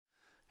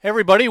Hey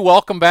everybody,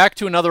 welcome back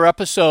to another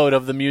episode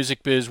of the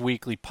Music Biz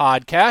Weekly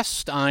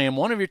podcast. I am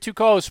one of your two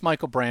co-hosts,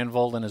 Michael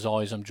Brandvold, and as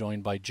always, I'm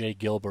joined by Jay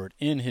Gilbert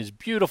in his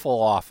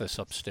beautiful office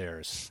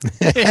upstairs.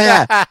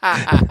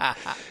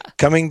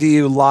 Coming to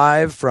you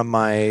live from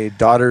my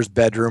daughter's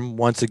bedroom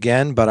once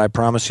again, but I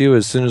promise you,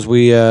 as soon as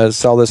we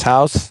sell this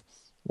house,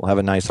 we'll have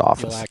a nice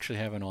office. You'll actually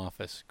have an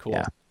office. Cool.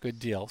 Yeah. Good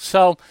deal.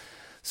 So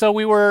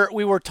we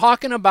were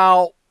talking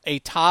about a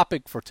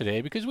topic for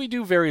today because we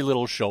do very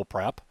little show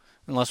prep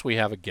unless we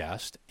have a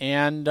guest.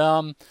 And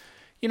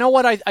you know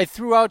what I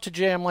threw out to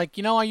Jay? I'm like,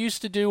 I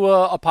used to do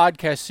a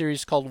podcast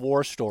series called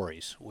War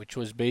Stories, which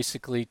was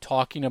basically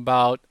talking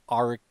about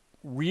our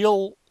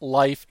real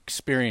life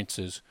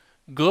experiences,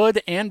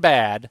 good and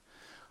bad,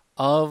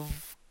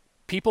 of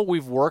people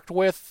we've worked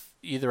with,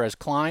 either as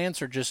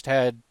clients or just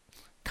had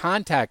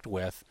contact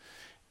with,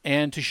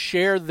 and to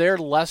share their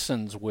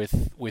lessons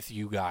with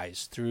you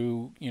guys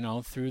through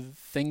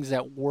things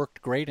that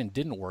worked great and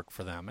didn't work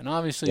for them. And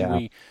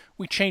obviously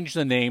we changed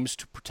the names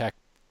to protect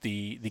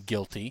the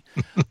guilty.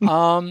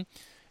 I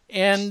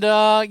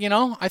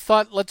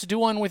thought, let's do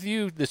one with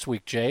you this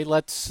week, Jay.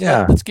 Let's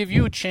give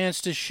you a chance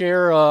to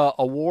share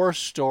a war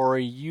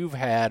story you've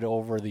had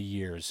over the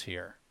years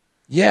here.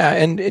 Yeah,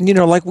 and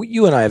like what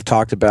you and I have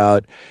talked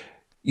about,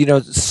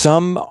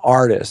 some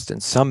artists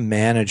and some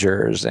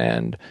managers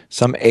and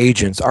some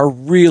agents are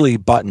really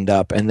buttoned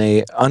up and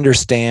they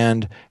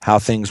understand how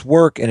things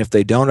work. And if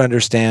they don't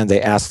understand, they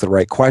ask the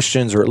right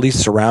questions, or at least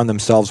surround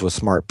themselves with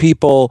smart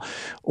people,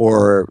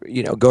 or,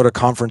 go to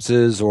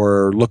conferences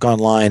or look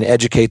online,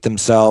 educate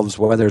themselves,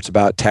 whether it's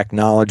about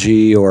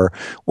technology or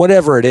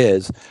whatever it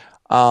is.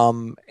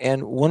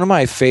 And one of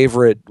my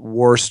favorite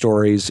war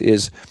stories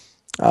is,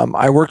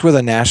 I worked with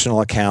a national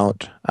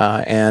account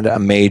and a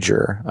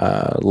major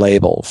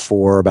label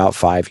for about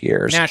 5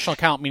 years. National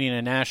account meaning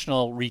a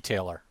national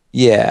retailer.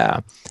 Yeah.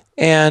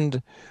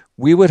 And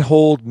we would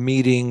hold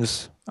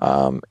meetings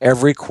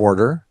every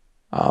quarter,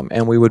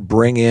 and we would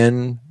bring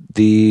in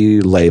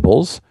the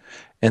labels,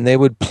 and they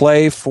would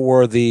play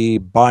for the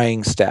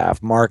buying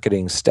staff,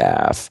 marketing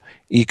staff,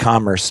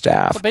 e-commerce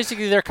staff. So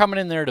basically, they're coming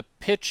in there to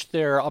pitch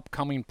their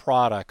upcoming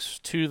products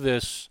to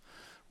this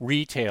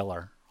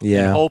retailer.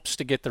 Yeah. In hopes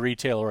to get the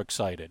retailer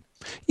excited.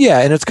 Yeah,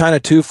 and it's kind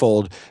of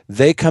twofold.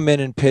 They come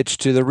in and pitch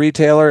to the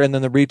retailer, and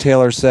then the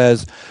retailer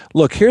says,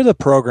 look, here are the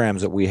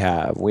programs that we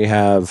have. We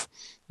have,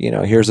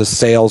 here's a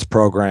sales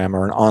program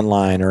or an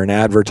online or an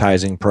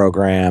advertising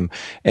program,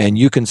 and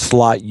you can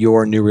slot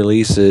your new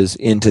releases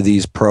into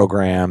these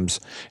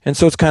programs. And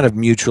so it's kind of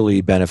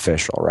mutually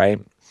beneficial,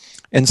 right?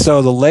 And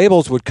so the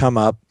labels would come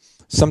up.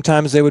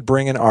 Sometimes they would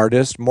bring an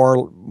artist.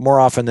 More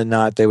often than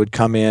not, they would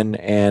come in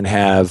and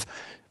have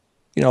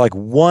like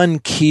one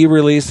key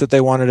release that they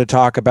wanted to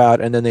talk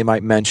about, and then they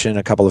might mention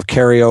a couple of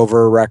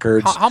carryover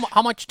records.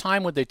 How much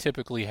time would they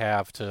typically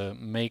have to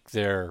make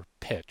their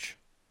pitch?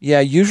 Yeah,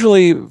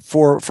 usually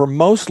for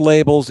most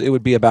labels, it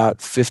would be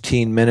about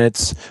 15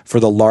 minutes.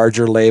 For the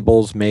larger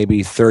labels,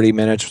 maybe 30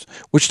 minutes,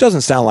 which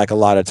doesn't sound like a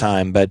lot of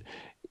time, but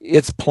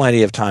it's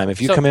plenty of time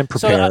if you come in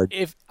prepared.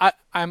 So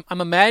I'm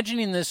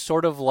imagining this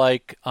sort of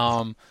like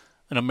an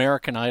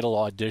American Idol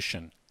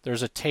audition.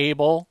 There's a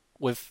table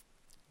with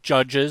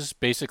judges,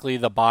 basically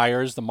the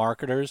buyers, the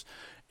marketers,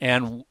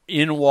 and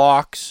in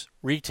walks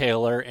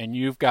retailer, and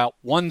you've got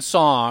one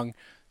song.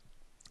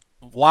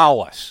 Wow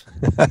us.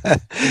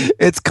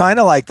 It's kind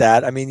of like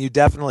that. I mean, you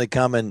definitely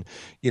come and,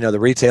 the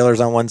retailer's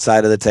on one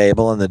side of the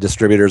table and the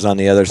distributor's on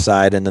the other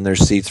side, and then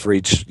there's seats for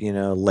each,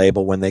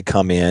 label when they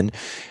come in.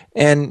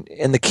 And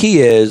the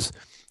key is,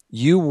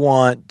 you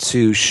want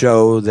to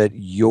show that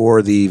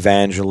you're the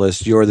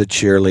evangelist, you're the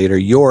cheerleader,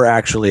 you're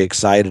actually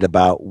excited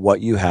about what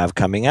you have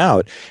coming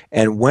out.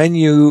 And when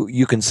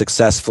you can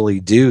successfully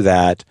do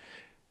that,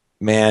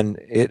 man,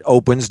 it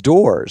opens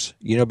doors,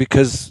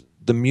 because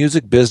the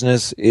music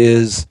business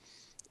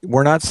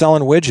we're not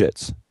selling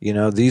widgets.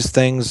 These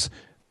things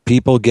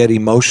people get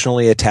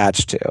emotionally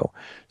attached to.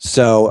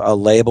 So a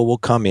label will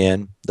come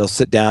in, they'll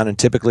sit down, and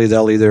typically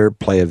they'll either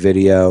play a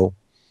video,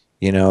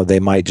 they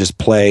might just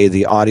play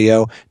the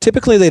audio.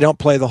 Typically, they don't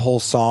play the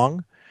whole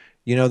song.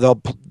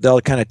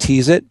 They'll kind of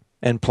tease it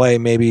and play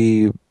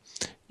maybe,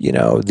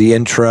 the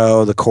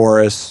intro, the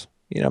chorus,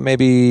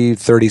 maybe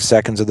 30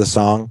 seconds of the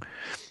song.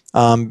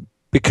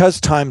 Because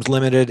time's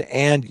limited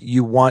and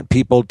you want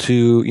people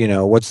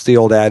to, what's the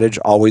old adage?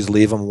 Always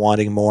leave them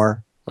wanting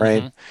more,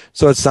 right? Mm-hmm.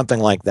 So it's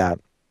something like that.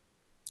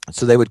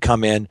 So they would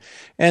come in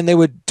and they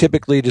would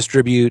typically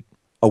distribute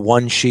a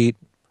one sheet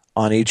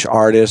on each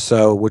artist,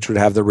 which would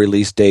have the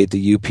release date,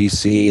 the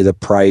UPC, the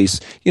price,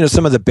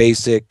 some of the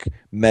basic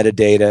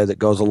metadata that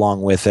goes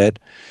along with it.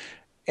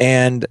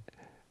 And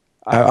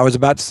I was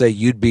about to say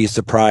you'd be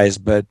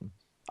surprised, but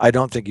I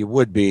don't think you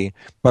would be.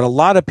 But a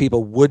lot of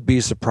people would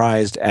be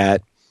surprised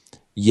at,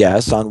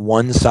 yes, on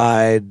one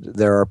side,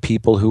 there are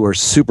people who are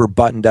super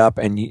buttoned up,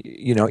 and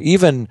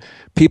even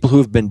people who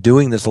have been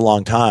doing this a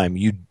long time,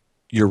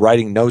 you're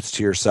writing notes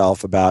to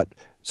yourself about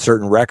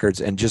certain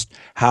records and just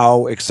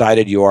how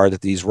excited you are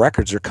that these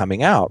records are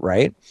coming out,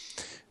 right?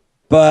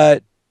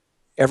 But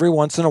every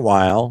once in a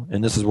while,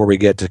 and this is where we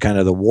get to kind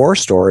of the war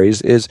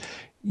stories, is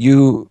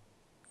you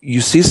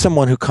see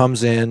someone who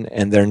comes in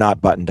and they're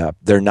not buttoned up.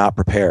 They're not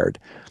prepared.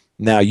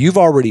 Now, you've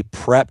already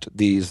prepped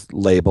these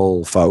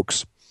label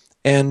folks,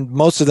 and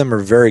most of them are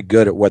very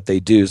good at what they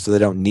do, so they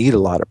don't need a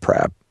lot of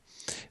prep.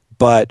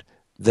 But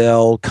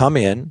they'll come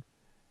in,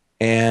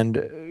 and,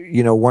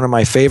 one of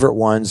my favorite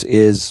ones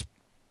is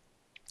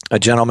a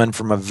gentleman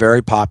from a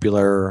very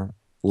popular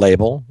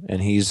label,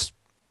 and he's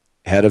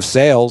head of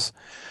sales.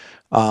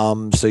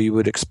 So you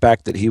would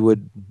expect that he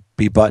would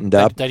be buttoned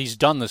up. That he's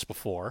done this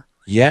before.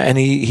 Yeah, and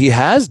he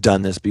has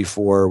done this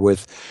before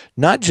with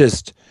not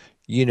just,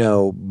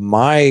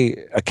 my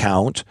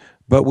account,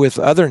 but with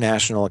other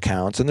national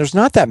accounts. And there's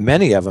not that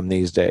many of them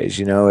these days.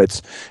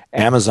 It's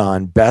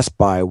Amazon, Best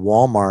Buy,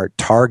 Walmart,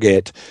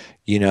 Target.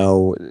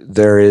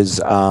 There is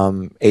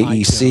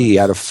AEC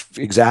out of,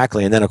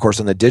 exactly. And then, of course,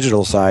 on the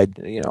digital side,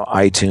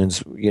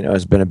 iTunes,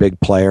 has been a big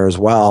player as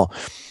well.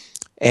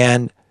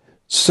 And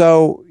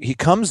so he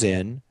comes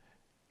in,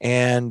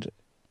 and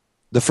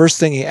the first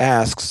thing he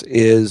asks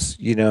is,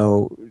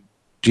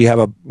 do you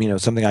have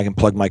something I can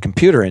plug my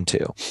computer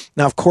into?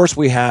 Now, of course,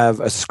 we have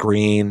a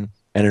screen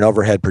and an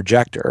overhead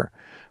projector,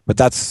 but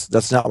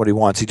that's not what he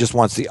wants. He just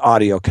wants the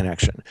audio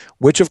connection,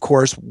 which, of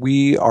course,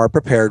 we are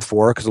prepared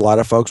for, because a lot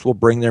of folks will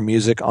bring their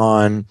music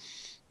on,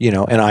 an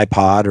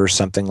iPod or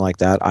something like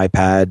that,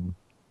 iPad,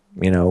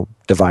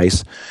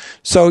 device.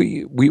 So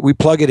we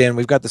plug it in.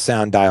 We've got the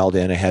sound dialed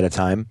in ahead of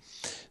time.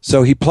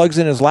 So he plugs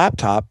in his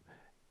laptop,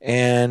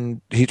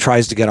 and he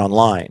tries to get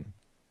online.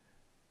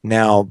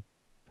 Now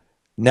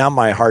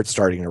my heart's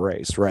starting to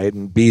race, right?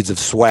 And beads of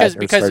sweat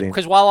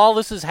because while all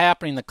this is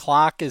happening, the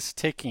clock is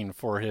ticking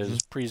for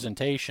his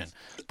presentation.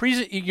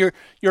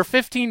 Your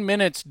 15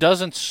 minutes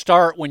doesn't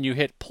start when you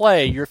hit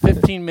play. Your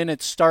 15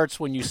 minutes starts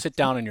when you sit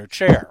down in your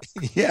chair.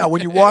 Yeah,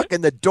 when you walk in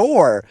the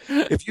door.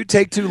 If you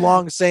take too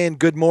long saying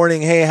good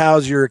morning, hey,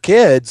 how's your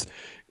kids?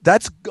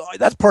 That's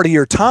part of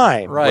your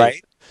time,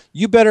 right?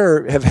 You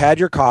better have had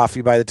your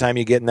coffee by the time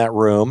you get in that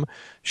room,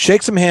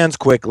 shake some hands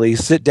quickly,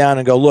 sit down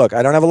and go, look,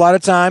 I don't have a lot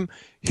of time.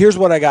 Here's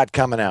what I got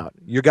coming out.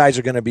 You guys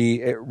are going to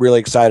be really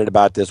excited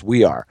about this.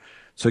 We are.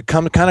 So he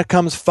kind of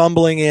comes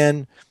fumbling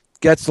in,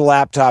 gets the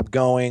laptop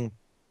going,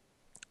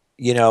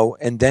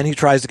 and then he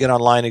tries to get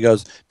online. He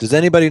goes, does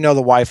anybody know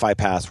the Wi-Fi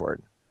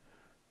password?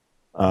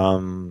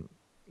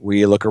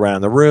 We look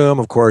around the room.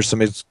 Of course,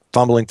 somebody's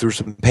fumbling through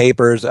some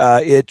papers.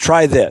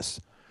 Try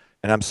this.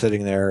 And I'm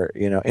sitting there,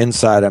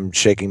 inside, I'm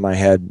shaking my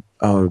head.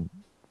 Oh,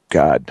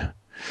 God.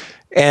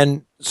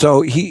 And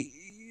so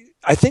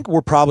I think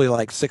we're probably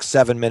like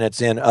 6-7 minutes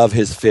in of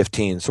his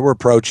 15. So we're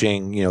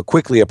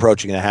quickly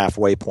approaching the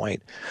halfway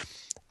point.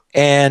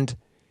 And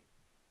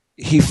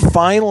he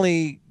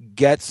finally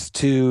gets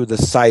to the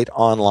site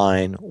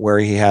online where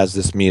he has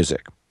this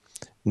music.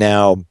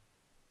 Now,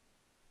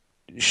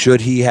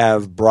 should he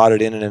have brought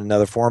it in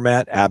another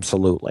format?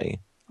 Absolutely.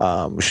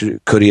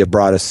 Could he have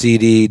brought a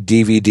CD,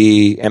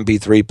 DVD,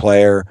 MP3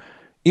 player,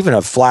 even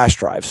a flash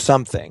drive,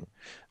 something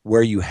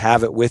where you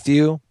have it with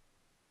you?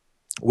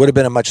 Would have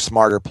been a much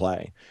smarter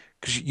play,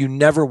 because you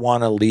never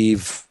want to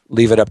leave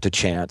it up to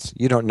chance.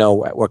 You don't know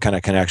what kind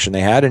of connection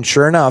they had. And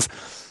sure enough,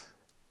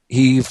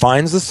 he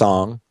finds the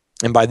song,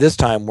 and by this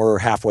time we're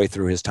halfway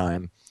through his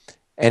time,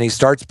 and he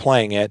starts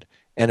playing it,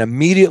 and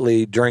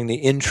immediately during the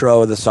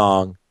intro of the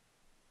song,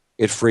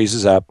 it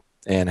freezes up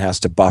and has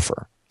to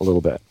buffer a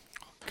little bit.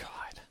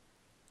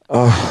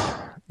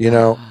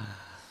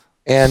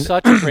 And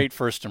such a great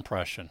first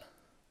impression.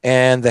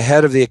 And the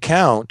head of the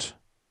account,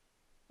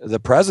 the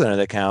president of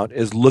the account,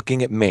 is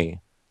looking at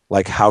me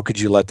like, how could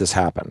you let this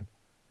happen?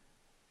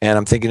 And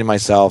I'm thinking to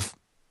myself,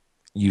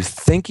 you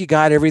think you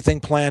got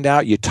everything planned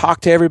out? You talk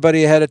to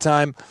everybody ahead of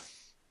time?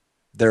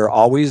 There are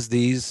always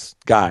these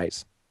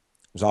guys.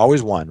 There's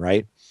always one,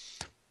 right?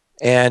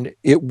 And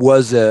it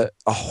was a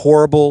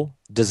horrible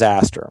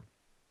disaster.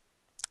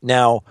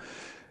 Now,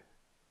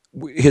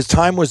 his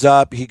time was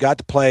up. He got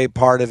to play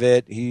part of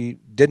it. He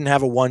didn't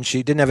have a one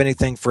sheet, didn't have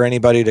anything for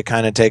anybody to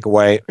kind of take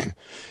away.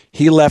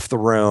 He left the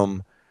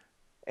room,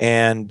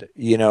 and,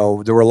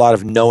 there were a lot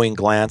of knowing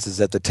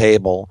glances at the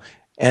table.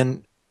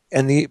 And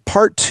the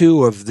part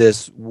two of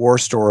this war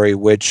story,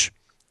 which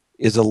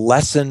is a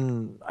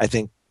lesson I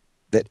think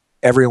that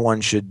everyone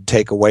should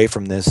take away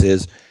from this,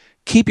 is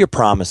keep your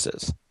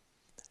promises.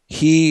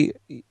 We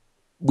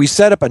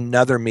set up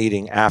another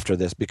meeting after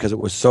this because it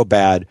was so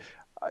bad.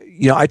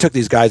 I took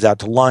these guys out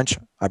to lunch.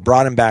 I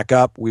brought them back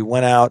up. We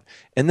went out,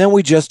 and then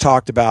we just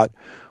talked about,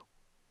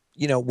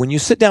 when you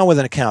sit down with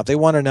an account, they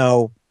want to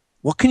know,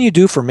 what can you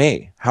do for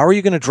me? How are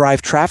you going to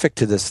drive traffic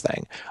to this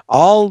thing?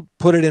 I'll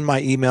put it in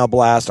my email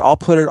blast. I'll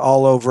put it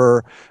all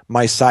over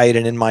my site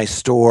and in my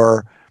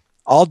store.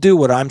 I'll do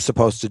what I'm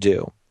supposed to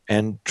do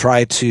and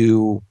try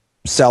to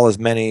sell as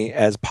many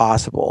as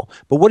possible.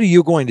 But what are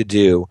you going to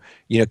do?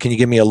 Can you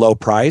give me a low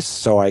price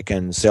so I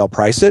can sale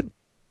price it?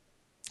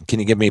 Can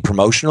you give me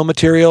promotional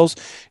materials?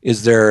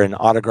 Is there an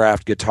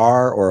autographed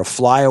guitar or a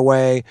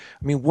flyaway?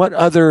 I mean, what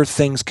other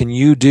things can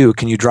you do?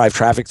 Can you drive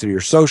traffic through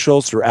your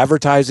socials, through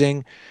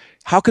advertising?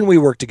 How can we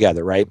work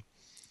together, right?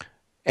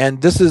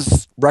 And this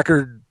is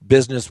record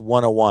business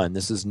 101.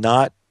 This is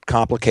not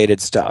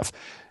complicated stuff.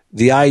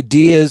 The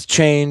ideas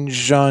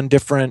change on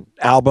different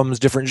albums,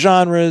 different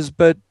genres,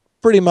 but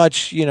pretty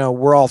much,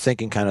 we're all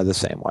thinking kind of the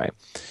same way.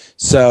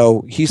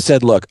 So he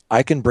said, look,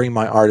 I can bring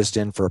my artist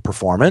in for a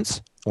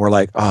performance. We're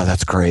like, oh,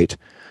 that's great.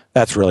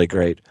 That's really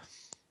great.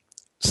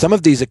 Some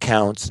of these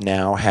accounts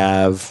now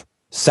have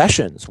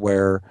sessions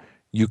where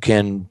you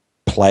can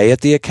play at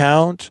the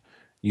account.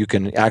 You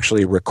can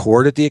actually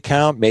record at the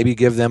account, maybe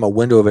give them a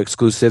window of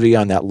exclusivity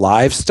on that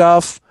live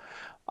stuff.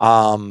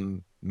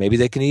 Maybe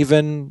they can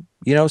even,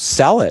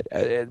 sell it.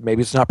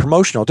 Maybe it's not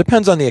promotional. It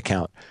depends on the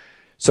account.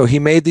 So he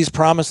made these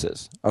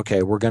promises.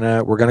 Okay, we're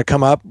gonna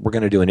come up. We're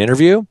gonna do an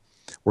interview.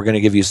 We're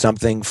gonna give you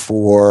something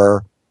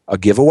for a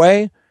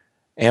giveaway,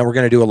 and we're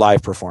gonna do a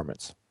live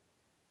performance.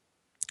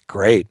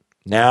 Great.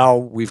 Now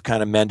we've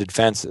kind of mended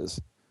fences.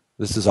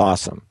 This is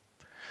awesome.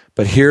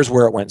 But here's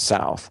where it went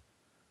south. A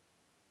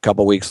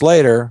couple weeks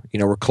later,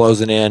 we're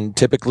closing in.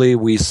 Typically,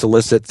 we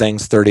solicit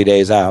things 30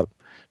 days out.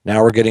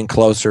 Now we're getting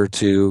closer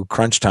to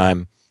crunch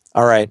time.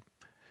 All right.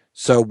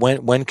 So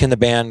when can the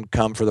band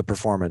come for the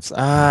performance?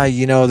 They're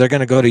going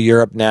to go to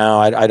Europe now.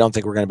 I don't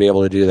think we're going to be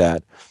able to do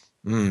that.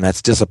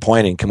 That's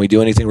disappointing. Can we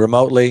do anything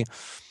remotely?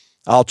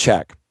 I'll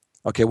check.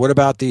 Okay, what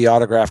about the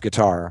autographed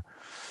guitar?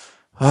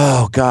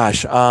 Oh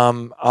gosh,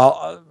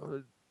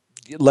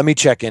 let me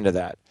check into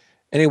that.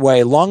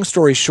 Anyway, long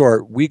story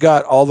short, we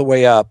got all the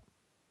way up.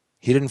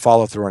 He didn't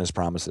follow through on his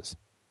promises.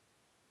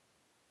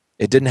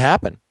 It didn't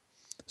happen.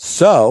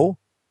 So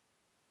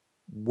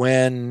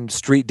when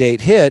Street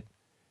Date hit,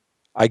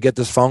 I get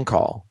this phone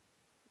call.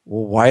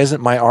 Well, why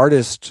isn't my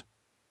artist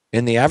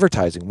in the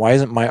advertising? Why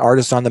isn't my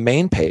artist on the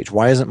main page?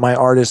 Why isn't my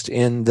artist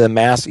in the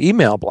mass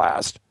email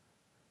blast?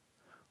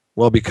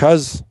 Well,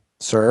 because,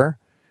 sir,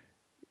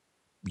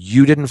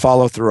 you didn't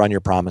follow through on your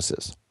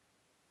promises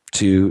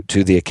to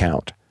the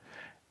account.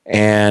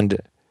 And,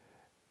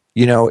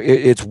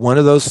 it's one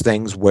of those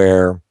things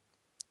where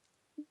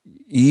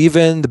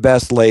even the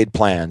best laid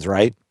plans,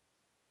 right?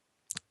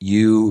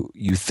 You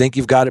think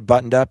you've got it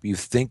buttoned up. You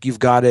think you've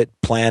got it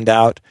planned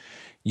out.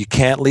 You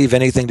can't leave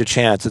anything to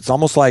chance. It's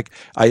almost like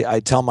I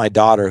tell my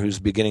daughter who's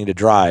beginning to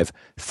drive,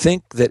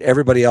 think that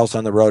everybody else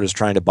on the road is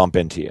trying to bump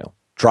into you.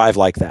 Drive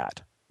like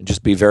that. And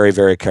just be very,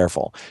 very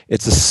careful.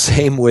 It's the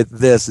same with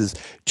this, is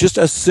just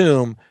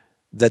assume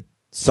that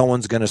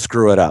someone's going to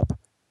screw it up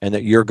and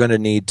that you're going to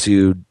need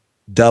to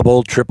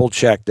double, triple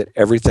check that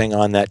everything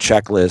on that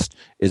checklist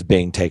is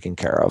being taken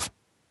care of.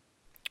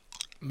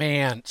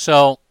 Man,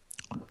 so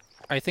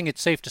I think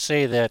it's safe to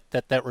say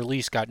that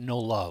release got no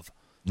love.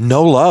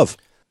 No love.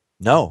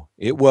 No,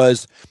 it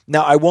was.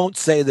 Now, I won't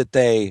say that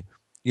they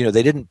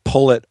didn't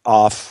pull it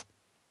off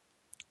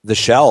the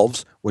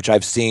shelves, which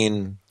I've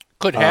seen.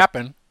 Could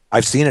happen.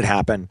 I've seen it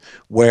happen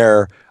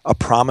where a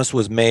promise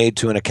was made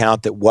to an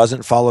account that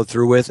wasn't followed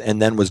through with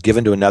and then was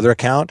given to another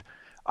account.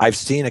 I've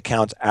seen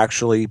accounts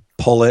actually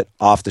pull it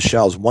off the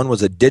shelves. One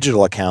was a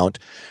digital account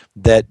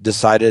that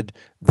decided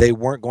they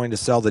weren't going to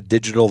sell the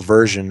digital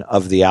version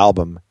of the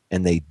album,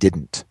 and they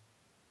didn't.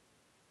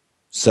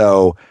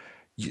 So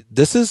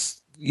this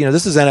is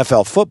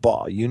NFL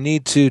football. You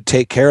need to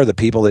take care of the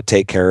people that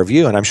take care of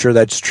you, and I'm sure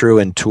that's true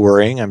in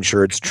touring. I'm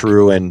sure it's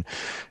true in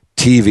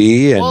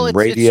TV and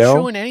radio. It's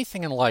true in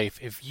anything in life.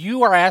 If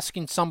you are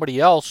asking somebody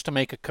else to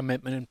make a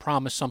commitment and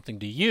promise something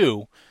to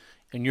you,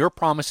 and you're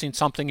promising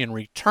something in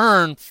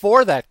return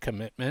for that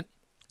commitment,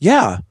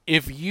 yeah.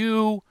 If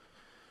you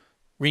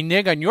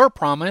renege on your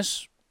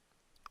promise,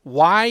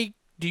 why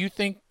do you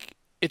think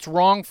it's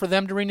wrong for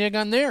them to renege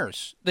on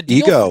theirs? The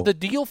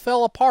deal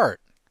fell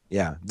apart.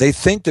 Yeah, they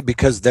think that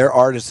because their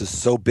artist is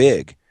so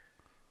big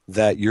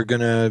that you're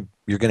gonna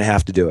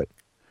have to do it.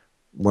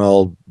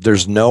 Well,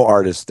 there's no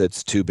artist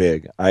that's too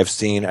big. I've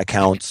seen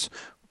accounts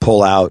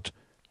pull out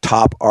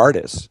top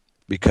artists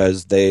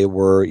because they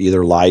were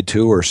either lied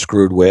to or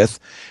screwed with.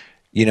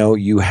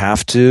 You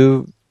have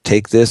to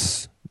take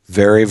this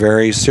very,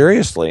 very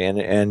seriously.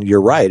 And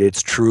you're right.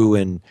 It's true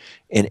in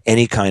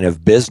any kind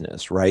of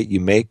business, right?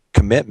 You make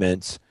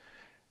commitments.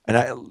 And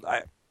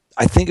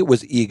I think it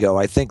was ego.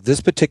 I think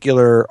this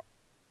particular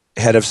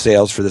head of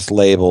sales for this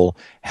label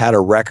had a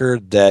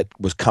record that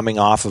was coming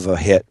off of a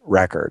hit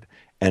record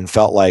and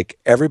felt like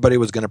everybody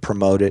was going to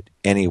promote it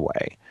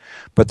anyway.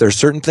 But there's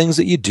certain things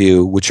that you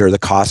do which are the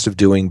cost of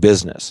doing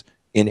business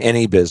in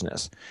any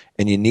business.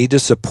 And you need to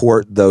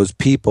support those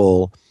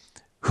people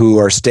who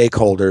are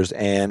stakeholders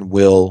and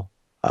will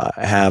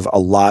have a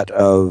lot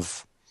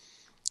of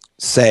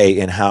say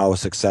in how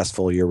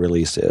successful your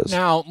release is.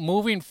 Now,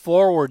 moving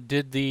forward,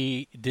 did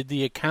the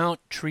account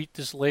treat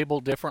this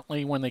label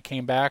differently when they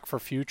came back for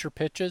future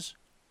pitches?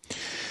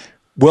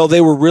 Well,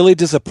 they were really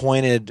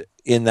disappointed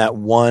in that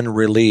one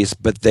release,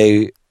 but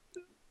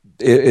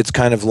it's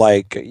kind of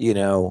like, you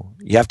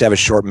have to have a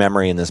short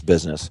memory in this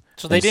business.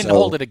 So they didn't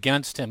hold it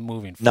against him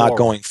moving forward. Not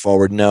going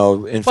forward,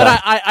 no. In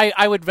fact, but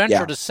I would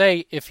venture to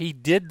say if he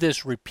did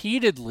this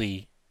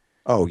repeatedly,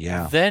 oh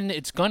yeah, then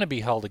it's going to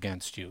be held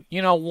against you.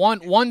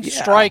 One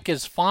strike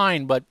is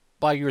fine, but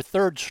by your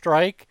third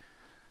strike,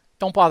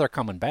 don't bother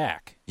coming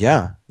back.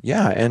 Yeah,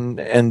 Yeah,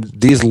 and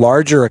these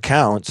larger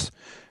accounts,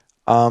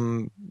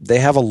 they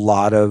have a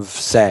lot of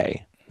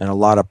say and a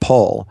lot of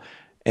pull,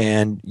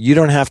 and you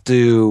don't have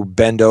to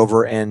bend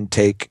over and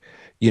take,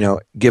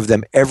 give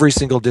them every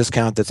single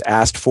discount that's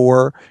asked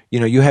for.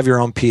 You have your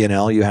own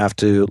P&L you have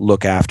to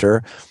look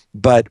after,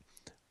 but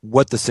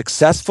what the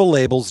successful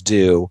labels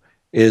do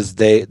is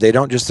they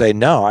don't just say,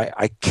 no,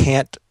 I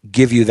can't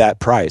give you that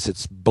price.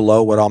 It's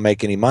below what I'll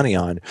make any money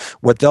on.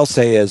 What they'll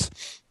say is,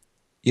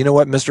 you know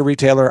what, Mr.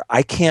 Retailer,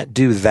 I can't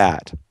do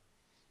that,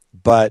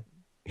 but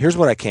here's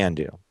what I can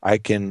do. I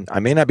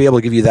may not be able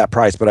to give you that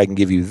price, but I can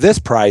give you this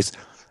price,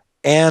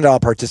 and I'll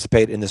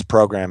participate in this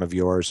program of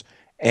yours,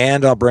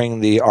 and I'll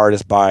bring the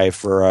artist by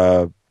for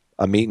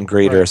a meet and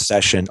greet or a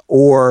session,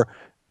 or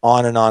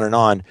on and on and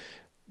on.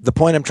 The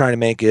point I'm trying to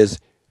make is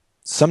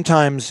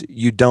sometimes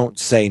you don't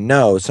say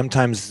no.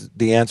 Sometimes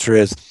the answer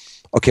is,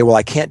 okay, well,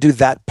 I can't do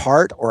that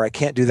part, or I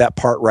can't do that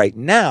part right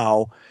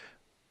now,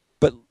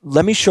 but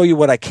let me show you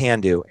what I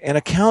can do. And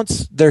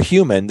accounts, they're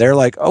human. They're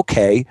like,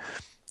 okay,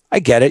 I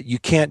get it. You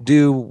can't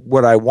do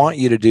what I want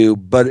you to do,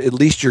 but at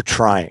least you're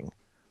trying,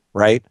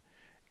 right?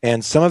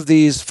 And some of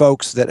these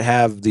folks that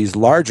have these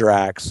larger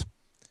acts,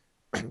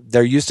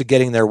 they're used to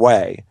getting their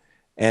way.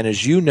 And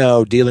as you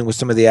know, dealing with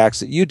some of the acts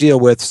that you deal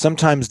with,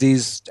 sometimes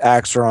these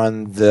acts are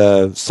on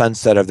the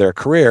sunset of their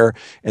career,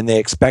 and they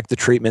expect the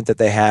treatment that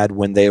they had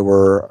when they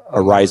were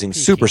a rising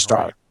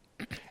superstar.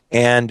 Right.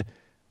 And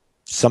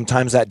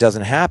sometimes that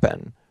doesn't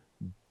happen.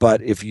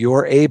 But if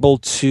you're able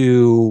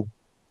to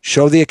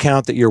show the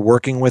account that you're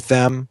working with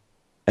them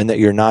and that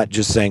you're not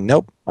just saying,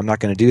 nope, I'm not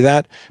going to do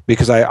that,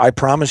 because I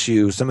promise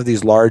you, some of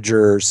these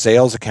larger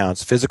sales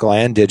accounts, physical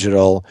and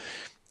digital,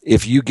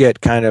 if you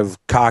get kind of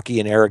cocky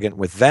and arrogant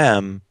with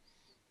them,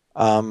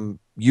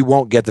 you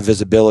won't get the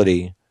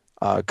visibility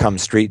come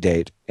street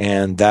date,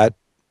 and that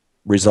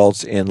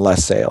results in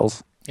less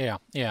sales. Yeah,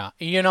 yeah.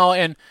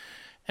 And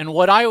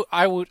what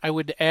I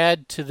would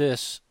add to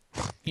this,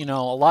 a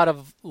lot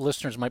of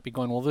listeners might be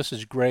going, well, this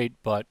is great,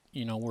 but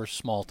we're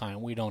small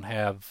time. We don't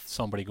have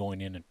somebody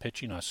going in and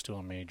pitching us to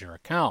a major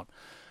account.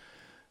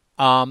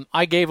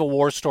 I gave a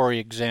war story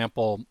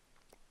example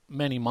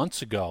many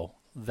months ago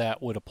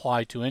that would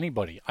apply to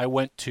anybody. I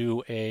went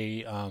to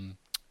a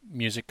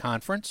music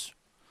conference.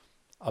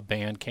 A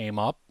band came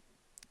up,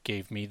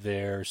 gave me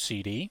their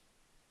CD,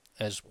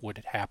 as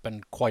would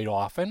happen quite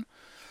often.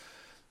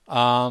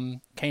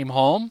 Came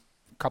home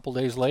a couple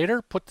days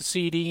later, put the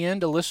CD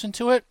in to listen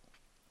to it.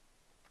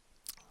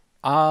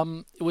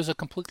 It was a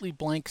completely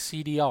blank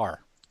CDR.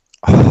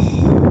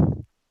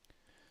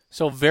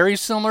 So very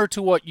similar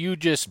to what you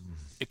just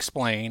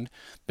explained.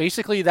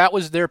 Basically, that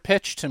was their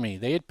pitch to me.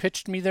 They had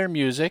pitched me their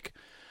music.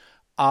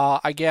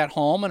 I got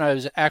home and I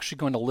was actually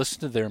going to listen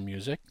to their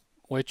music,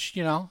 which,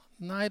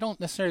 I don't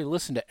necessarily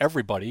listen to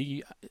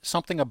everybody.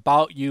 Something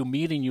about you,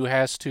 meeting you,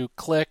 has to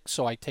click,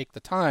 so I take the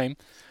time.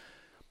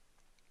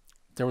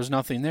 There was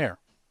nothing there.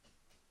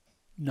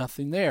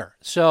 Nothing there.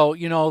 So,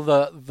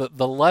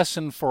 the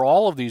lesson for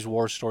all of these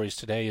war stories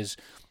today is,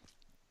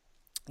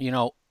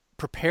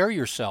 prepare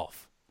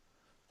yourself.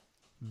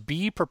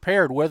 Be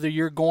prepared, whether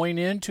you're going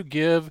in to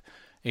give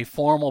a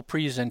formal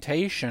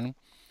presentation.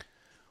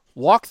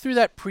 Walk through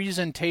that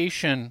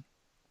presentation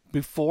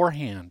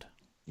beforehand.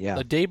 Yeah.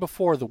 The day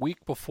before, the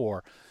week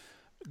before.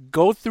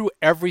 Go through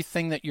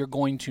everything that you're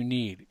going to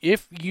need.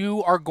 If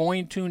you are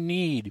going to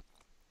need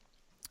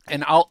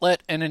an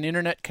outlet and an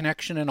internet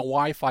connection and a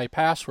Wi-Fi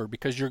password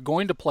because you're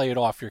going to play it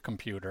off your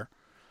computer,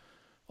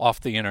 off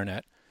the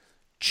internet,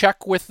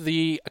 check with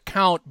the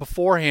account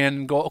beforehand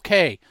and go,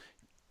 okay,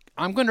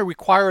 I'm going to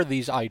require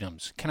these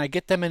items. Can I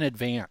get them in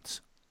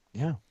advance?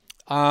 Yeah.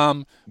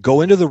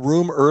 Go into the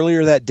room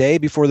earlier that day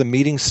before the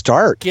meeting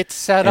starts. Get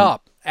set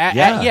up.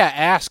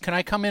 Ask, can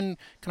I come in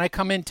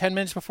 10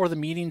 minutes before the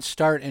meeting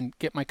start and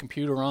get my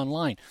computer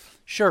online?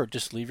 Sure,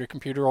 just leave your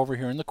computer over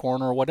here in the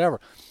corner or whatever.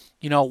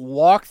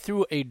 Walk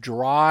through a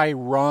dry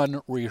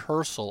run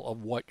rehearsal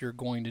of what you're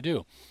going to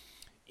do.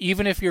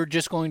 Even if you're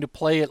just going to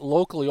play it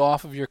locally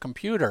off of your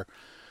computer,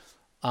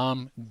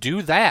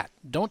 do that.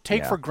 Don't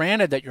take for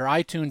granted that your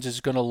iTunes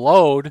is going to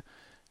load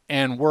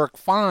and work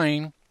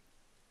fine.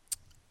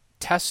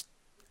 Test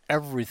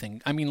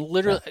everything. I mean,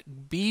 literally,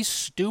 be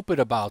stupid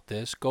about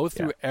this. Go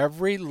through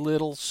every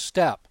little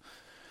step.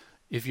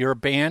 If you're a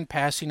band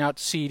passing out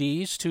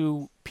CDs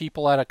to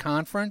people at a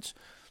conference,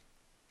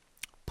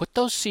 put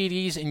those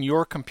CDs in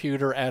your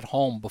computer at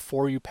home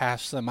before you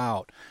pass them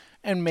out,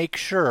 and make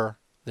sure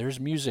there's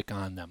music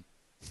on them.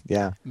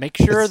 Yeah. Make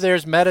sure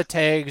there's meta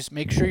tags.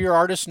 Make sure your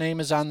artist name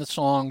is on the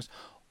songs.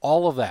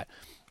 All of that.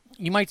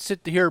 You might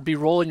sit here, be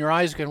rolling your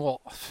eyes, going,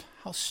 well,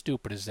 how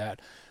stupid is that?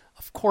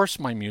 Of course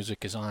my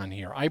music is on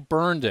here. I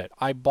burned it.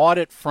 I bought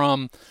it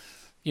from,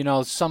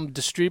 some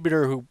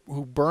distributor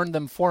who burned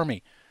them for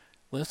me.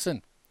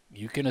 Listen,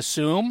 you can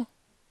assume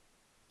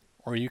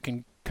or you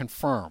can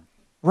confirm.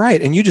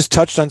 Right, and you just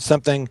touched on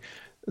something,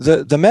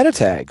 the meta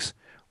tags.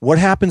 What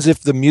happens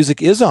if the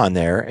music is on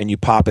there and you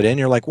pop it in?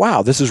 You're like,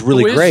 wow, this is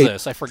really Who is great.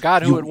 this? I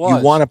forgot who it was.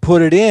 You want to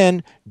put it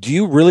in. Do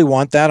you really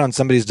want that on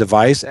somebody's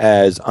device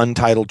as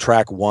untitled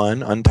track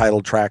 1,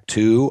 untitled track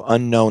 2,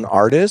 unknown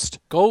artist?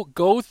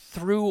 Go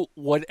through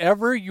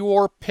whatever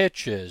your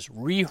pitch is.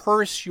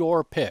 Rehearse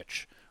your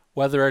pitch,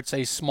 whether it's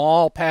a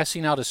small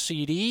passing out a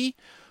CD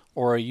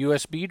or a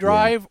USB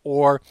drive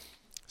or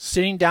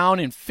sitting down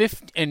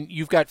and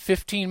you've got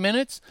 15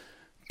 minutes.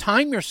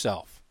 Time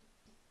yourself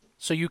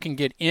so you can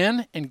get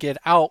in and get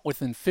out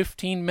within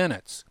 15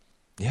 minutes.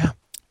 Yeah.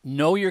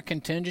 Know your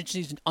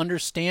contingencies and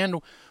understand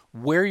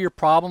where your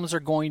problems are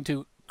going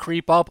to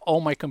creep up.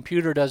 Oh, my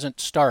computer doesn't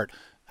start.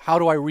 How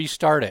do I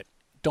restart it?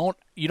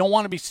 You don't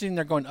want to be sitting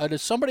there going,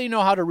 does somebody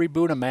know how to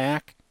reboot a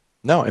Mac?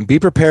 No, and be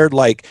prepared.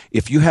 Like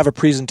if you have a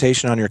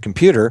presentation on your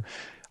computer,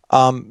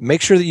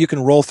 make sure that you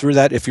can roll through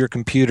that if your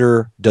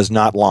computer does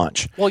not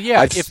launch. Well, yeah.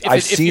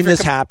 I've seen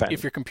this happen.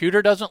 If your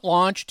computer doesn't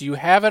launch, do you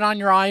have it on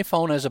your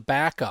iPhone as a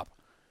backup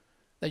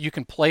that you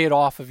can play it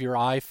off of your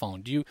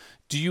iPhone?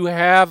 Do you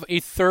have a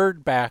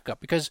third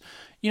backup? Because,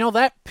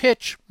 that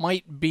pitch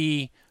might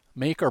be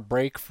make or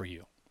break for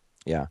you.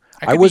 Yeah.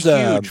 That could be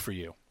huge for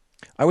you.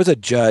 I was a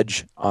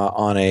judge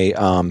on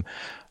a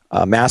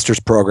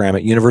master's program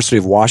at University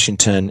of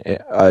Washington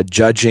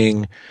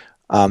judging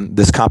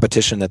this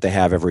competition that they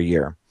have every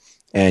year.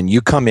 And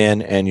you come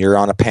in and you're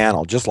on a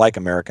panel, just like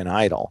American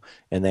Idol.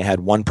 And they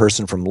had one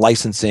person from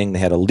licensing, they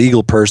had a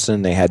legal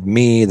person, they had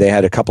me, they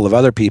had a couple of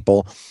other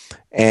people.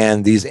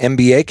 And these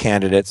MBA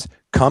candidates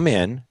come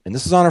in, and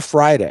this is on a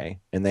Friday,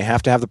 and they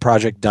have to have the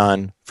project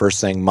done first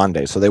thing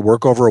Monday. So they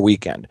work over a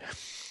weekend.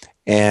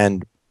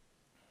 And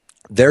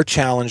they're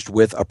challenged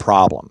with a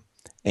problem.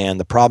 And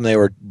the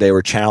problem they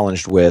were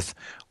challenged with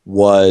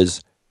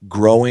was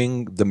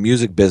growing the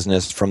music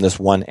business from this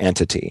one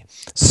entity.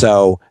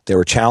 So they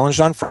were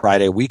challenged on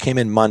Friday. We came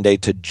in Monday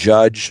to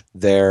judge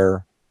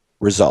their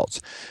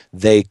results.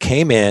 They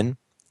came in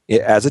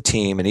as a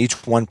team, and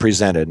each one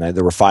presented, and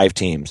there were 5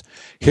 teams.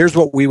 Here's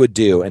what we would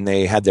do, and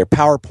they had their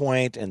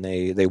PowerPoint, and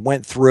they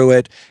went through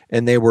it,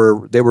 and they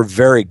were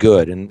very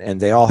good, and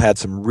they all had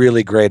some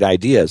really great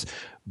ideas.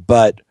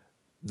 But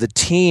the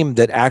team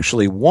that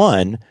actually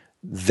won,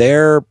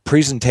 their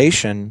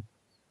presentation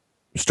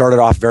started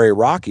off very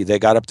rocky. They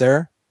got up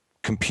there,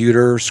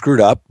 computer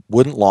screwed up,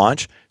 wouldn't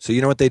launch. So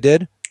you know what they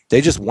did?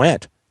 They just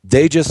went.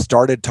 They just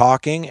started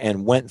talking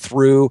and went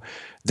through.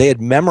 They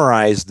had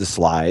memorized the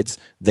slides.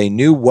 They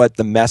knew what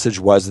the message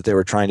was that they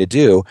were trying to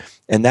do.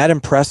 And that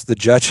impressed the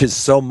judges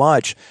so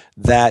much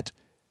that,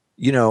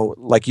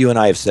 like you and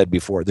I have said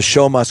before, the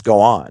show must go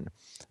on.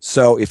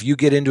 So if you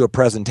get into a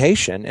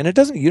presentation, and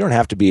you don't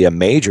have to be a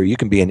major, you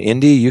can be an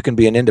indie, you can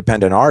be an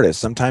independent artist.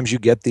 Sometimes you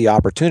get the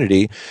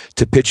opportunity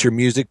to pitch your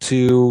music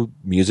to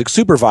music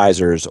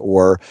supervisors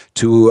or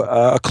to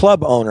a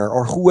club owner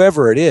or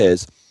whoever it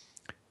is.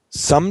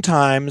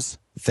 Sometimes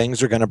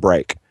things are going to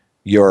break.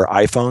 Your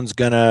iPhone's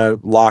going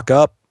to lock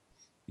up.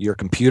 Your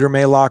computer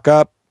may lock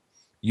up.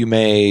 You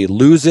may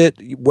lose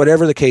it,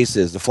 whatever the case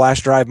is. The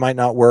flash drive might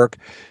not work.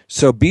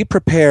 So be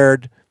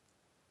prepared.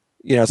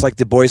 It's like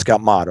the Boy Scout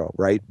motto,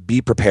 right?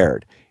 Be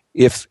prepared.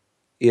 If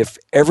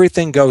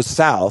everything goes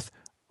south,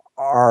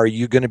 are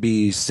you going to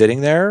be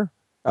sitting there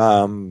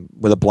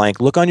with a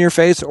blank look on your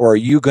face, or are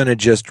you going to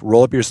just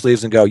roll up your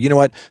sleeves and go, you know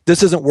what,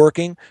 this isn't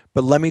working,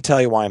 but let me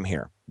tell you why I'm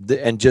here,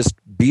 and just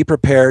be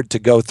prepared to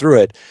go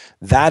through it?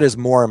 That is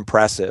more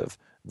impressive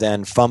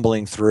than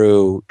fumbling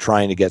through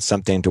trying to get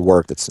something to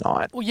work that's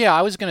not. Well, yeah,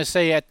 I was going to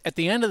say at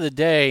the end of the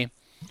day,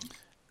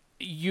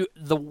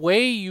 the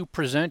way you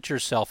present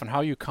yourself and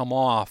how you come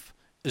off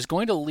is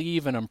going to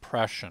leave an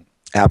impression.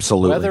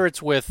 Absolutely. Whether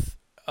it's with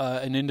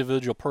an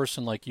individual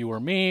person like you or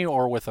me,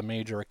 or with a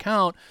major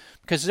account,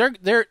 because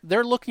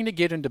they're looking to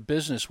get into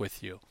business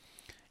with you.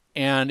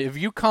 And if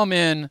you come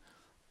in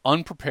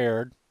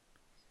unprepared,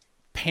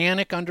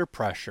 panic under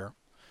pressure,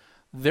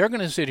 they're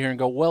going to sit here and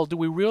go, well, do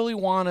we really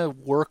want to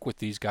work with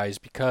these guys?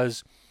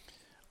 Because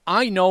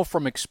I know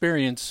from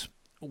experience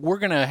we're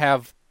going to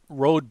have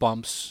road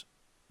bumps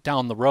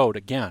down the road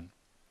again.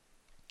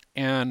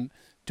 And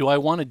do I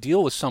want to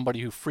deal with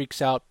somebody who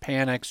freaks out,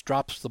 panics,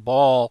 drops the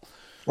ball,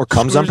 or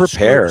comes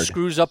unprepared,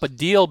 screws up a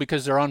deal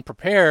because they're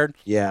unprepared?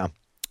 Yeah.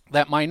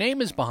 That my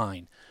name is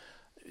behind.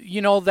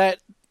 That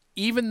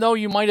even though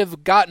you might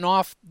have gotten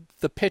off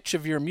the pitch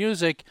of your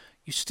music,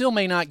 you still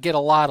may not get a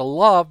lot of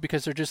love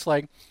because they're just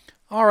like,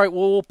 all right,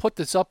 well, we'll put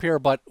this up here,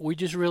 but we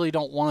just really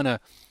don't want to.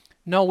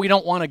 No, we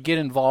don't want to get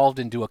involved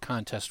and do a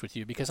contest with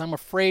you because I'm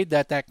afraid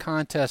that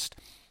contest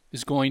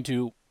is going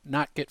to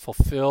not get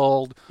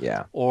fulfilled.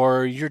 Yeah.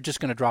 Or you're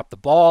just going to drop the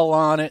ball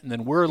on it, and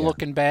then we're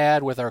looking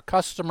bad with our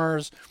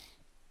customers.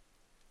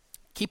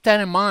 Keep that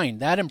in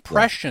mind. That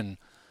impression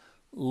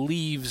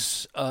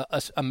leaves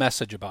a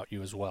message about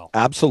you as well.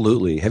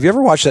 Absolutely. Have you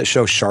ever watched that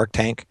show Shark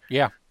Tank?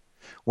 Yeah.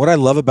 What I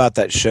love about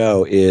that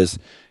show is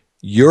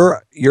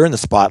you're in the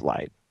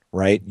spotlight,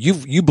 right?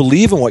 You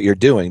believe in what you're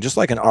doing, just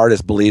like an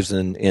artist believes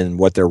in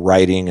what they're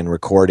writing and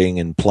recording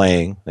and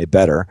playing. They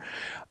better.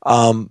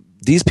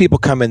 These people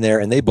come in there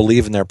and they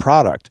believe in their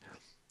product.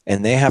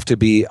 and they have to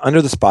be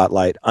under the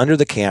spotlight, under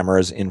the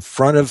cameras, in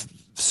front of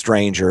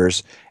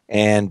strangers,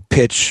 and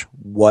pitch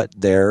what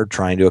they're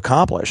trying to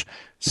accomplish.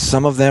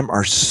 Some of them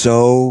are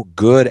so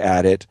good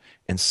at it,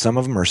 and some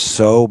of them are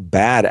so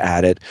bad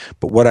at it.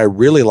 But what I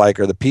really like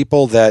are the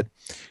people that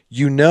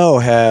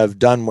have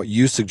done what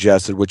you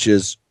suggested, which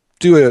is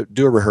do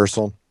a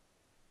rehearsal,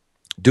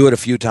 do it a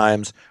few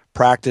times,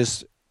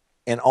 practice,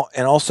 and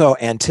also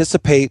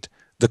anticipate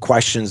the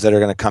questions that are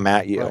going to come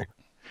at you. Right.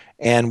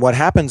 And what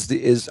happens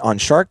is on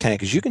Shark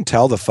Tank is you can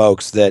tell the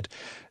folks that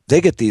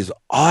they get these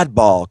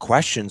oddball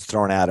questions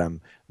thrown at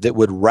them that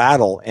would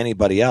rattle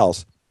anybody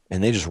else,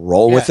 and they just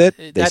roll with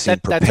it. They seem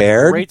prepared.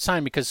 That's a great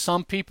sign, because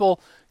some people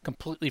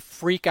completely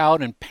freak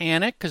out and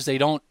panic because they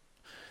don't.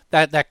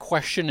 That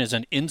question is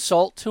an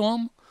insult to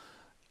them.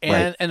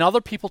 And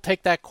other people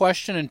take that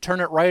question and turn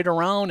it right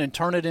around and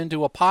turn it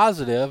into a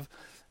positive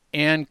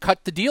and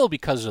cut the deal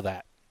because of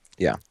that.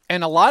 Yeah.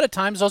 And a lot of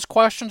times those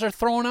questions are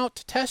thrown out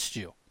to test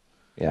you.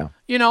 Yeah.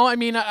 I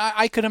mean,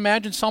 I could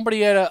imagine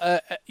somebody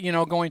at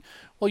going,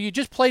 well, you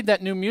just played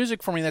that new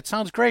music for me. That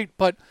sounds great,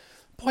 but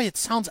boy, it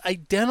sounds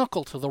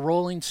identical to the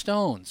Rolling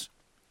Stones.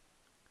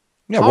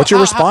 Yeah, what's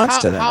your response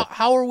to that?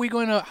 How are we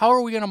going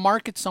to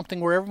market something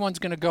where everyone's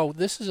going to go,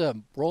 this is a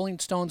Rolling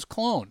Stones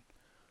clone?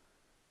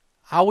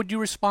 How would you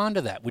respond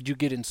to that? Would you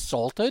get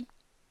insulted?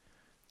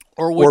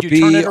 Or would you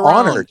turn it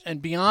around honored.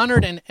 And be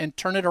honored and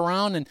turn it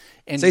around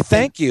and say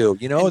thank you?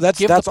 That's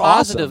give the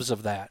positives awesome.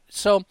 of that.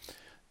 So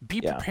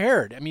be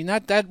prepared. I mean,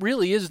 that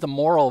really is the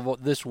moral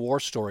of this war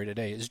story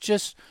today. Is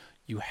just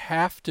you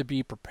have to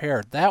be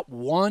prepared. That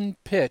one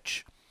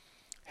pitch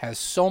has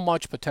so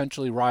much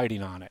potentially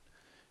riding on it.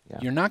 Yeah.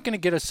 You're not going to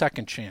get a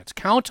second chance.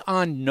 Count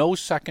on no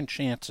second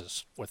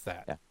chances with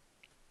that. Yeah.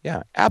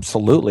 Yeah,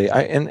 absolutely.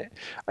 And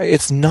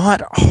it's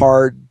not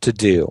hard to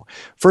do.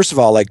 First of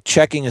all, like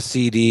checking a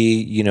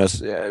CD,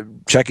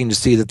 checking to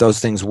see that those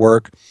things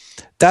work,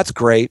 that's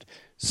great.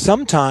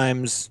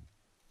 Sometimes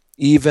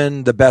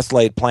even the best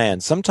laid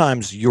plans,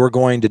 sometimes you're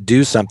going to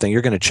do something,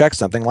 you're going to check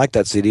something like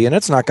that CD, and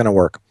it's not going to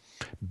work.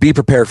 Be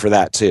prepared for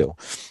that too.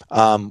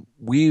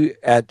 We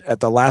at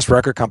the last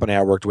record company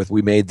I worked with,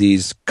 we made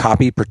these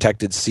copy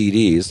protected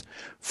CDs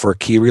for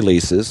key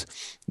releases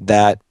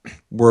that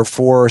were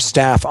for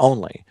staff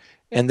only,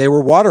 and they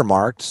were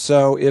watermarked.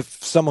 So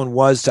if someone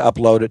was to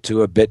upload it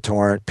to a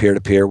BitTorrent,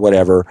 peer-to-peer,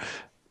 whatever,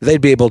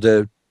 they'd be able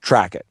to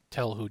track it.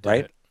 Tell who did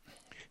it.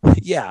 Right?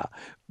 Yeah,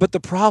 but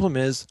the problem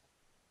is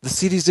the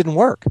CDs didn't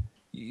work.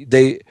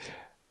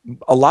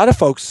 A lot of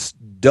folks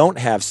don't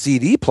have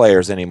CD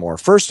players anymore.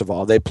 First of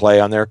all, they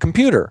play on their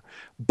computer,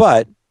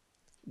 but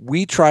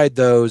we tried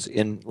those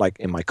in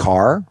my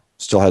car,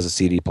 still has a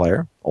CD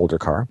player, older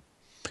car.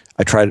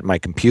 I tried it in my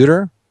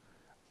computer.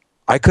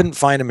 I couldn't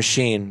find a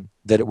machine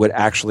that it would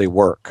actually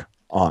work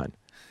on,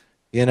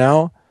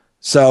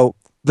 So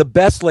the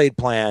best laid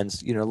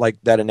plans, like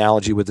that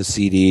analogy with the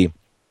CD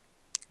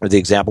or the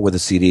example with the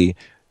CD,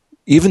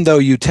 even though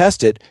you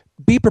test it,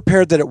 be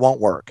prepared that it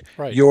won't work.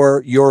 Right.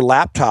 Your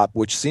laptop,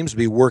 which seems to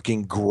be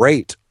working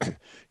great.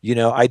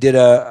 I did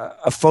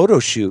a photo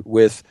shoot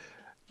with,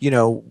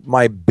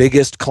 my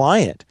biggest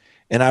client.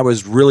 And I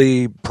was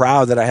really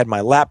proud that I had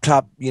my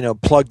laptop,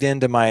 plugged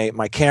into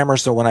my camera.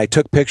 So when I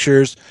took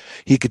pictures,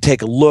 he could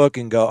take a look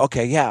and go,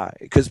 okay, yeah,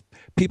 because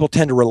people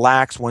tend to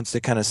relax once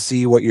they kind of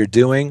see what you're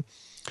doing.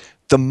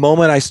 The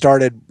moment I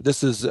started,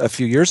 this is a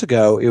few years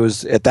ago,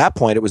 at that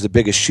point, it was the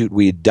biggest shoot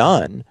we had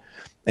done.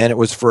 And it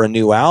was for a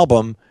new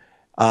album,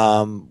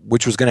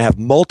 which was going to have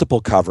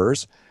multiple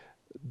covers.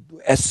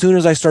 As soon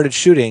as I started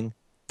shooting,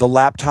 the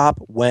laptop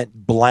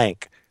went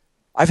blank.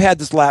 I've had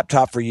this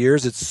laptop for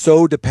years. It's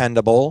so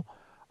dependable.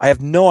 I have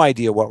no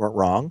idea what went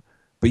wrong,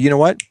 but you know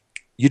what?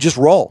 You just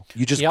roll.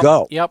 You just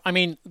go. Yep. I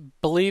mean,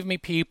 believe me,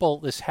 people,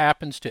 this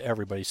happens to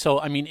everybody. So,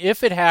 I mean,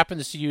 if it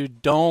happens to you,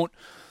 don't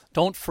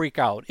freak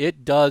out.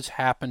 It does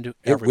happen to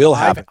everybody. It will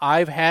happen.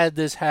 I've had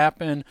this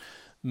happen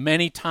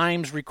many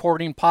times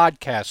recording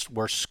podcasts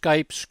where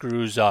Skype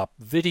screws up,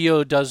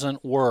 video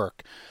doesn't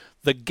work,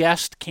 the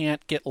guest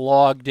can't get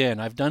logged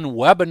in. I've done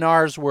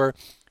webinars where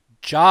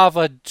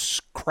Java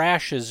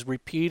crashes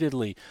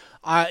repeatedly.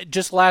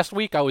 Just last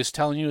week, I was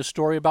telling you a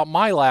story about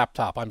my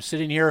laptop. I'm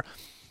sitting here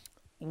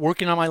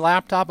working on my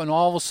laptop, and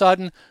all of a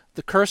sudden,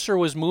 the cursor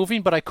was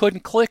moving, but I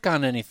couldn't click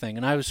on anything,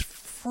 and I was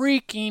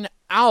freaking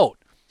out.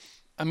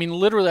 I mean,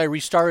 literally, I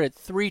restarted it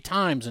 3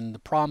 times, and the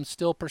problem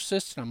still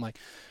persisted. I'm like,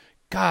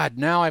 God,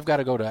 now I've got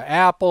to go to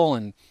Apple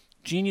and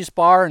Genius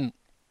Bar, and,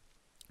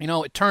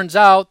 it turns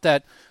out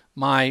that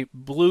my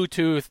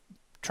Bluetooth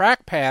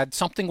trackpad,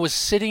 something was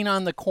sitting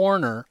on the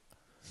corner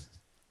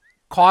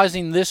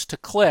causing this to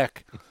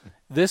click.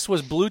 This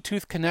was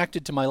Bluetooth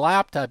connected to my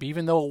laptop,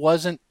 even though it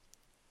wasn't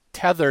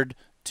tethered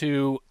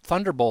to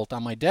Thunderbolt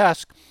on my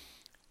desk.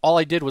 All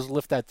I did was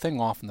lift that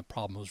thing off and the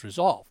problem was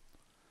resolved.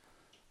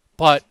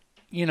 But,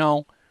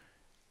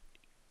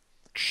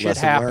 shit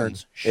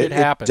happens. Shit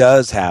happens. It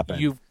does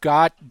happen. You've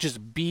got,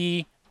 just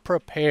be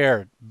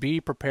prepared. Be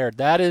prepared.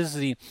 That is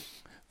the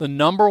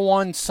number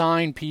one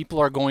sign people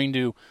are going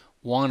to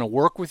want to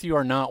work with you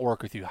or not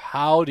work with you.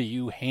 How do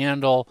you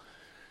handle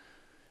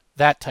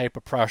that type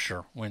of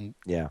pressure when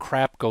Yeah.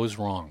 crap goes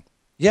wrong.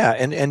 Yeah,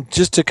 and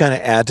just to kind of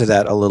add to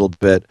that a little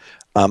bit,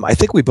 I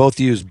think we both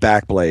use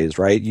Backblaze,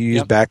 right? You use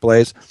Yep.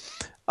 Backblaze.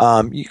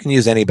 You can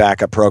use any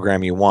backup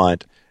program you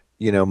want.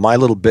 My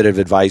little bit of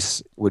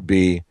advice would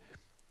be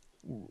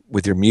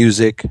with your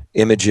music,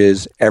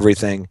 images,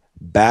 everything,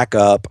 back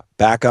up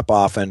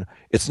often.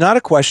 It's not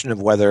a question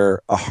of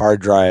whether a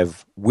hard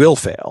drive will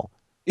fail.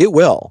 It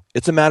will.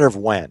 It's a matter of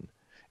when.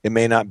 It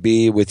may not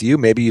be with you.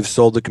 Maybe you've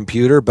sold the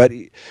computer, but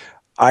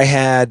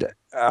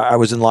I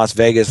was in Las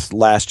Vegas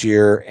last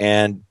year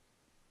and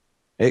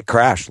it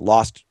crashed,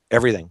 lost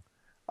everything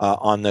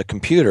on the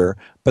computer.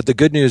 But the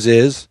good news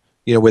is,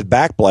 with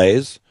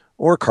Backblaze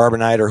or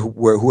Carbonite or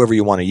whoever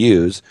you want to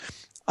use,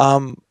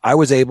 I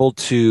was able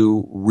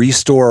to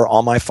restore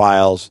all my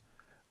files.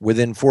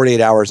 Within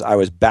 48 hours, I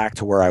was back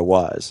to where I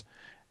was.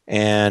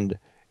 And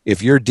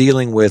if you're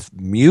dealing with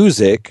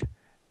music,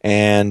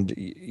 and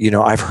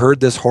I've heard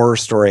this horror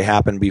story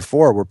happen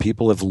before where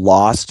people have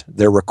lost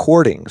their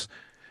recordings.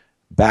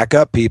 Back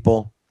up,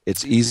 people.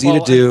 It's easy to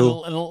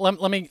do. And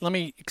let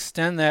me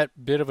extend that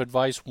bit of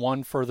advice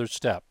one further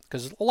step,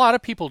 because a lot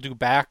of people do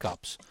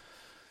backups,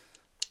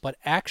 but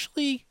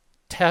actually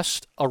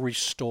test a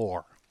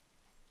restore.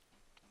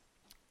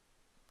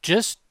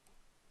 Just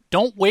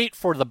don't wait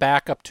for the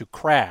backup to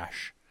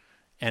crash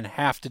and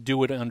have to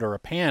do it under a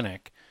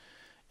panic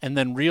and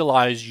then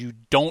realize you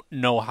don't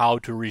know how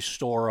to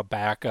restore a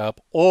backup,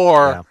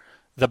 or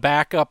the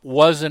backup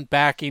wasn't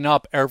backing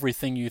up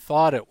everything you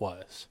thought it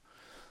was.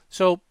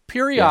 So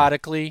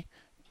periodically,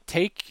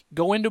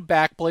 go into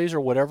Backblaze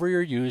or whatever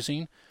you're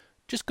using,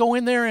 just go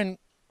in there and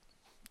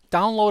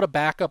download a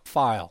backup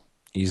file.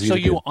 Easy so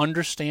to you do.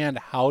 understand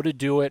how to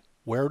do it,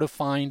 where to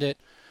find it.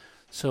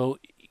 So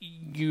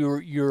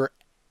your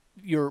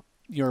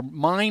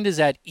mind is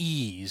at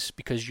ease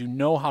because you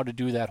know how to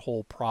do that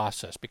whole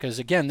process. Because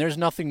again, there's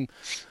nothing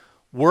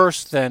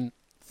worse than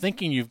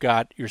thinking you've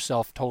got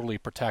yourself totally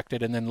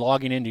protected and then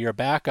logging into your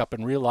backup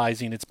and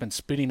realizing it's been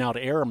spitting out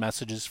error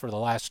messages for the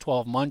last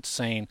 12 months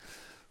saying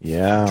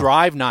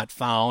drive not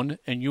found,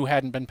 and you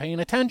hadn't been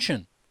paying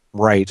attention.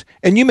 Right.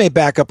 And you may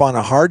back up on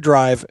a hard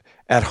drive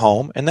at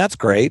home, and that's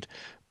great.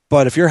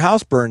 But if your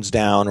house burns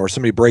down or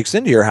somebody breaks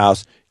into your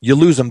house, you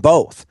lose them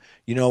both.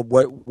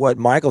 What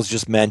Michael's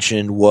just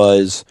mentioned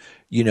was,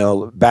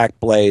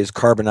 Backblaze,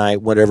 Carbonite,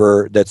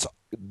 whatever.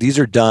 These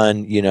are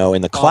done,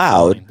 in the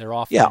cloud. They're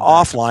offline. Yeah,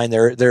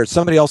 offline. They're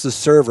somebody else's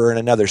server in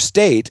another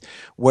state.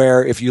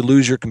 Where if you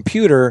lose your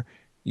computer,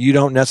 you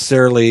don't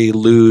necessarily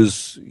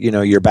lose,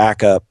 your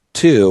backup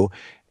too.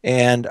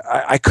 And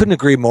I couldn't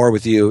agree more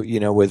with you.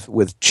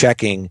 With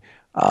checking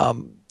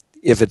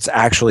if it's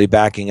actually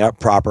backing up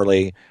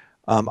properly.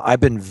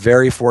 I've been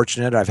very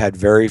fortunate. I've had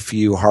very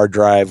few hard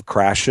drive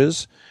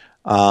crashes.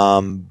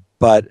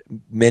 But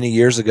many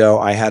years ago,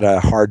 I had a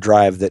hard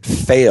drive that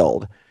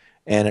failed,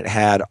 and it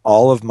had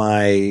all of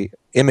my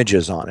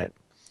images on it.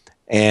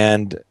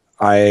 And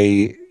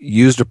I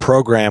used a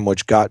program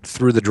which got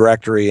through the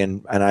directory,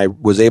 and I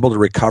was able to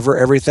recover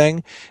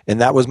everything.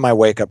 And that was my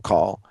wake-up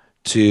call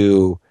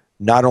to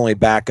not only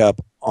back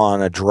up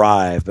on a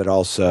drive, but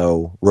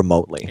also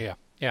remotely.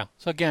 Yeah.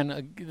 So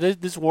again,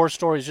 this war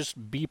story is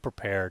just be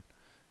prepared.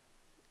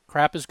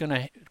 Crap is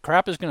gonna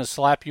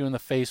slap you in the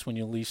face when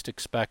you least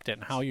expect it,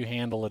 and how you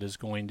handle it is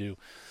going to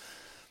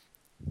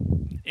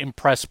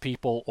impress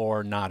people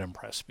or not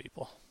impress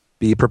people.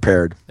 Be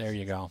prepared. There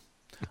you go.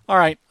 All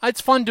right, it's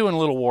fun doing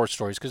little war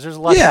stories because there's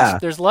lessons. Yeah.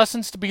 There's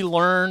lessons to be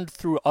learned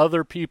through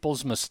other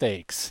people's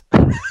mistakes.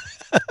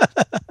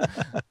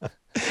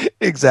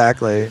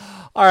 Exactly.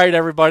 All right,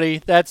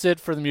 everybody, that's it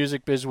for the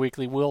Music Biz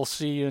Weekly. We'll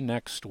see you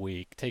next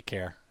week. Take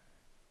care.